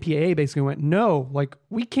so the MPAA basically went, no, like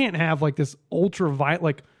we can't have like this ultra violent,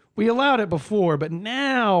 like we allowed it before, but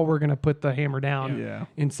now we're going to put the hammer down Yeah.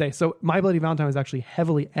 and say, so My Bloody Valentine was actually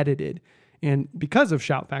heavily edited. And because of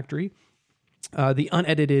Shout Factory, the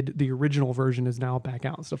unedited, the original version is now back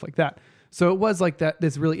out and stuff like that. So it was like that,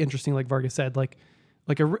 this really interesting, like Vargas said, like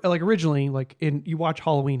originally, like you watch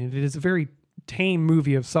Halloween and it is a very tame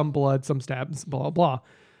movie of some blood, some stabs, blah, blah, blah.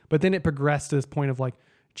 But then it progressed to this point of like,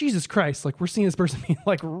 Jesus Christ, like we're seeing this person be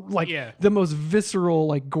like Yeah. the most visceral,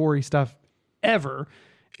 like gory stuff ever,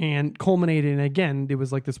 and culminated. And again, it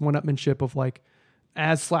was like this one-upmanship of like,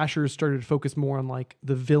 as slashers started to focus more on like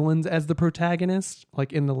the villains as the protagonist,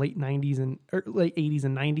 like in the late 90s and late 80s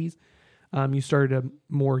and 90s, you started to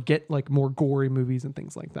more get like more gory movies and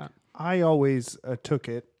things like that. I always took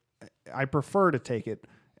it. I prefer to take it,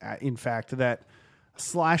 in fact, that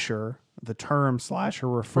slasher, the term slasher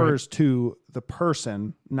refers to the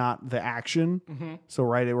person, not the action. So,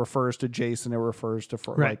 right, it refers to Jason. It refers to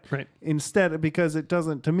Right. instead, because it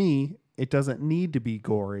doesn't, to me, It doesn't need to be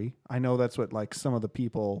gory. I know that's what like some of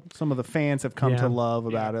the fans have come Yeah. to love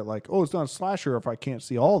about it. Like, oh, it's not a slasher if I can't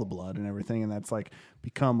see all the blood and everything. And that's like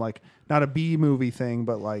become like not a B movie thing,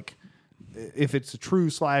 but like if it's a true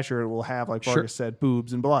slasher, it will have, like Vargas said,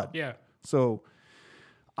 boobs and blood. Yeah. So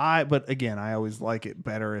but again, I always like it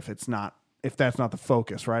better if that's not the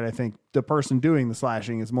focus, right? I think the person doing the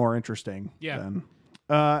slashing is more interesting. Yeah. Than,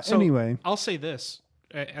 So anyway, I'll say this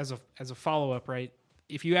as a follow up, right?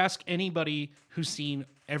 If you ask anybody who's seen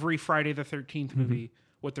every Friday the 13th movie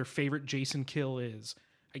what their favorite Jason kill is,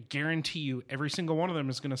 I guarantee you every single one of them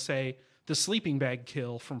is going to say the sleeping bag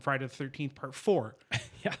kill from Friday the 13th Part 4,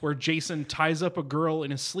 where Jason ties up a girl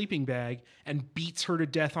in a sleeping bag and beats her to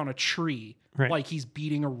death on a tree like he's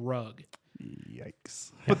beating a rug.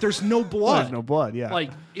 yikes. But there's no blood. There's no blood, yeah.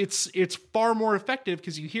 Like it's far more effective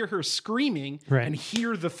because you hear her screaming Right. and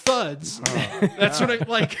hear the thuds. That's what I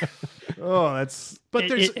like. Oh, that's... But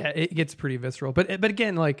there's it gets pretty visceral. But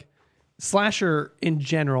again, like slasher in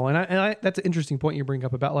general, and I that's an interesting point you bring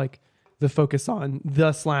up about like the focus on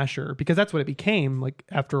the slasher, because that's what it became like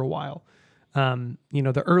after a while.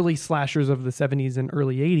 The early slashers of the 70s and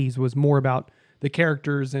early 80s was more about the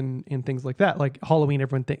characters and things like that. Like Halloween,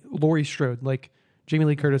 everyone Laurie Strode, like Jamie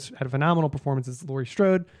Lee Curtis had a phenomenal performance as Laurie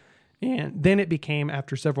Strode. And then it became,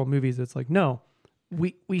 after several movies, it's like, no,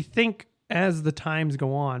 we think as the times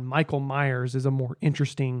go on, Michael Myers is a more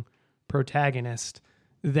interesting protagonist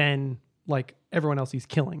than like everyone else he's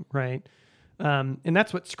killing, right? And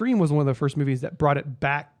that's what Scream was, one of the first movies that brought it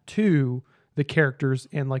back to the characters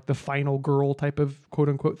and like the final girl type of quote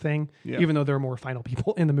unquote thing, even though there are more final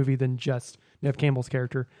people in the movie than just Neve Campbell's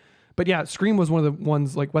character. But yeah, Scream was one of the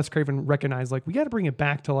ones like Wes Craven recognized, like we got to bring it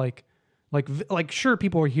back to like sure,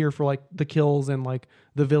 people are here for like the kills and like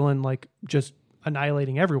the villain like just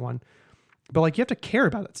annihilating everyone, but like you have to care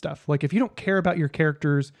about that stuff. Like if you don't care about your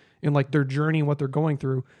characters and like their journey and what they're going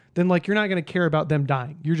through, then like you're not going to care about them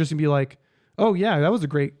dying. You're just gonna be like, oh yeah, that was a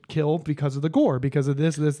great kill because of the gore, because of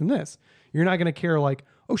this, and this. You're not going to care like,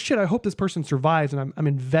 oh shit, I hope this person survives and I'm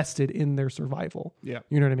invested in their survival. Yeah.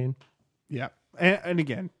 You know what I mean? Yeah. And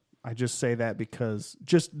again, I just say that because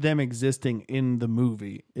just them existing in the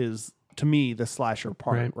movie is, to me, the slasher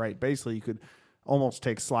part, right? Basically, you could almost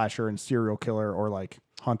take slasher and serial killer or like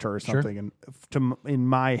hunter or something, and in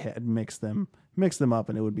my head mix them up,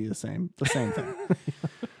 and it would be the same thing.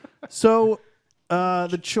 So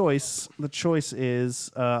the choice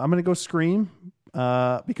is I'm going to go Scream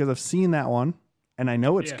because I've seen that one and I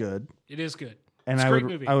know it's good. It is good. And It's a great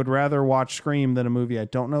movie. I would rather watch Scream than a movie I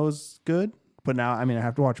don't know is good. But now, I mean, I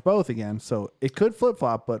have to watch both again, so it could flip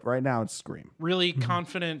flop. But right now, it's Scream. Really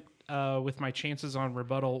confident with my chances on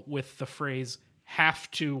rebuttal with the phrase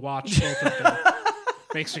 "have to watch both of them."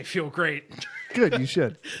 Makes me feel great. Good, you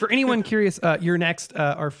should. For anyone curious, your next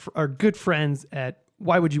are good friends at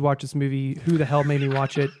Why Would You Watch This Movie? Who the hell made me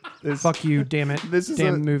watch it? Fuck you, damn it. This is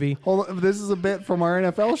damn movie. Hold on, this is a bit from our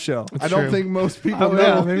NFL show. I true. don't think most people Oh, know.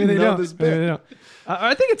 yeah, maybe they know don't. this Maybe bit. they don't.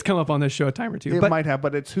 I think it's come up on this show a time or two. It but might have,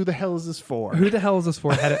 but it's who the hell is this for? who the hell is this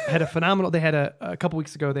for? Had a phenomenal. They had a couple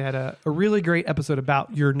weeks ago. They had a really great episode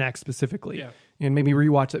about Your Next specifically, Yeah. and made me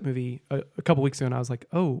rewatch that movie a couple weeks ago. And I was like,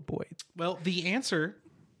 oh boy, Well, the answer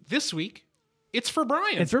this week, it's for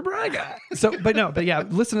Brian. it's for Brian. So, but yeah,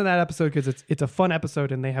 listen to that episode because it's a fun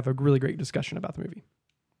episode, and they have a really great discussion about the movie.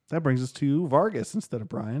 That brings us to Vargas instead of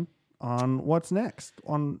Brian on what's next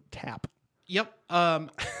on tap. Yep.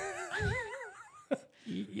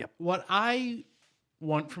 Yep. What I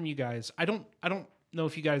want from you guys, I don't know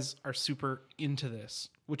if you guys are super into this,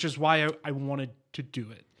 which is why I wanted to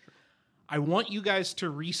do it. I want you guys to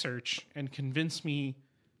research and convince me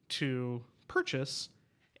to purchase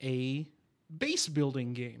a base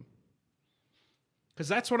building game. Because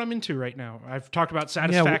that's what I'm into right now. I've talked about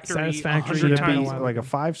Satisfactory Satisfactory, 100 yeah. times. Wow. Like a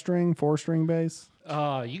 5-string, 4-string bass.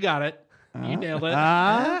 You got it. You nailed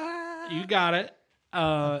it. You got it.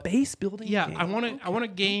 Base building. Yeah, game. I want a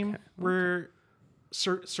game where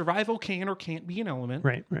survival can or can't be an element,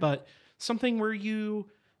 Right. But something where you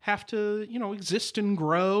have to, exist and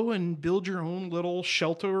grow and build your own little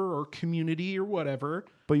shelter or community or whatever.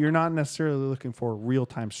 But you're not necessarily looking for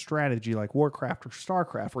real-time strategy like Warcraft or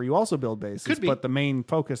StarCraft, where you also build bases, Could be. but the main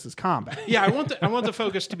focus is combat. Yeah, I want the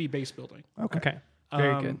focus to be base building. Okay.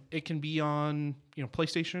 Very good. It can be on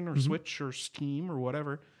PlayStation or Switch or Steam or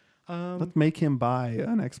whatever. Let's make him buy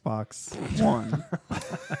an Xbox One.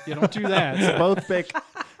 You don't do that. Both pick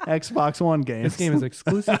Xbox One games. This game is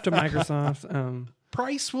exclusive to Microsoft.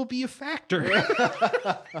 Price will be a factor.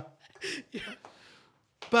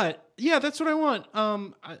 But yeah, that's what I want.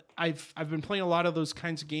 I've been playing a lot of those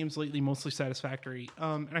kinds of games lately, mostly Satisfactory,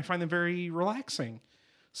 and I find them very relaxing.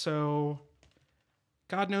 So,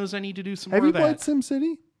 God knows I need to do some Have more you of played that.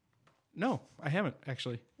 SimCity? No, I haven't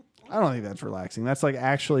actually. I don't think that's relaxing. That's like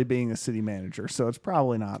actually being a city manager, so it's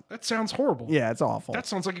probably not. That sounds horrible. Yeah, it's awful. That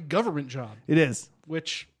sounds like a government job, It is,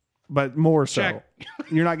 which, but more so. Check.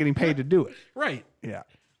 You're not getting paid to do it. right. Yeah,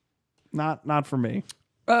 not for me.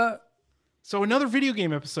 So another video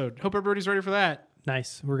game episode. Hope everybody's ready for that.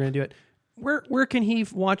 Nice. We're gonna do it. Where can he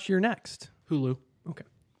watch your next? Hulu. Okay.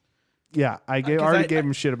 Yeah, I 'Cause already gave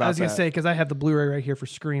him shit about I was gonna that. say because I have the Blu-ray right here for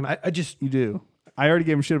Scream. I just You do. I already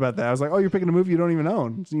gave him shit about that. I was like, oh, you're picking a movie you don't even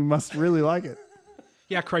own. So you must really like it.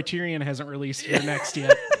 Yeah, Criterion hasn't released their next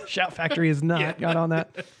yet. Shout Factory has not got on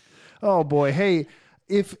that. Oh boy. Hey,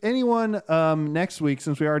 if anyone next week,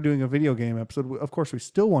 since we are doing a video game episode, of course we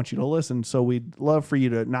still want you to listen. So we'd love for you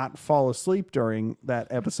to not fall asleep during that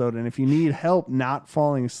episode. And if you need help not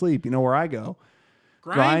falling asleep, you know where I go.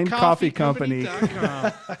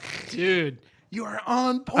 GrindCoffeeCompany.com. Dude, you are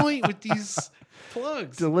on point with these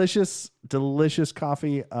plugs. Delicious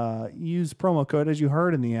coffee. Use promo code, as you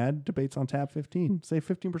heard in the ad, Debates on Tap 15. Save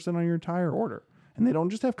 15% on your entire order. And they don't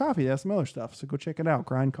just have coffee, they have some other stuff. So go check it out.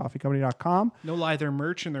 GrindCoffeeCompany.com. No lie, their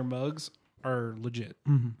merch and their mugs are legit.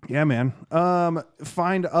 Yeah, man.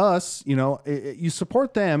 Find us. You know, you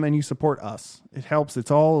support them and you support us. It helps. It's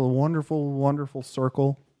all a wonderful, wonderful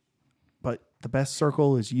circle. But the best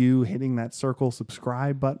circle is you hitting that circle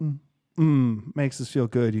subscribe button. Makes us feel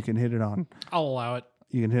good. You can hit it on. I'll allow it.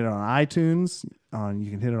 You can hit it on iTunes.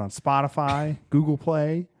 You can hit it on Spotify, Google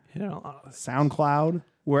Play, SoundCloud,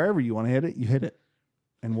 wherever you want to hit it. You hit it,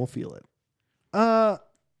 and we'll feel it.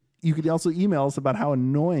 You could also email us about how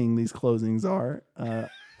annoying these closings are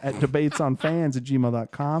at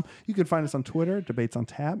debatesonfans@gmail.com. You can find us on Twitter, Debates on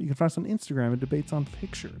Tap. You can find us on Instagram at Debates on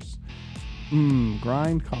Pictures.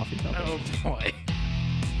 Grind Coffee Company. Oh, boy.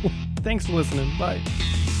 Thanks for listening. Bye.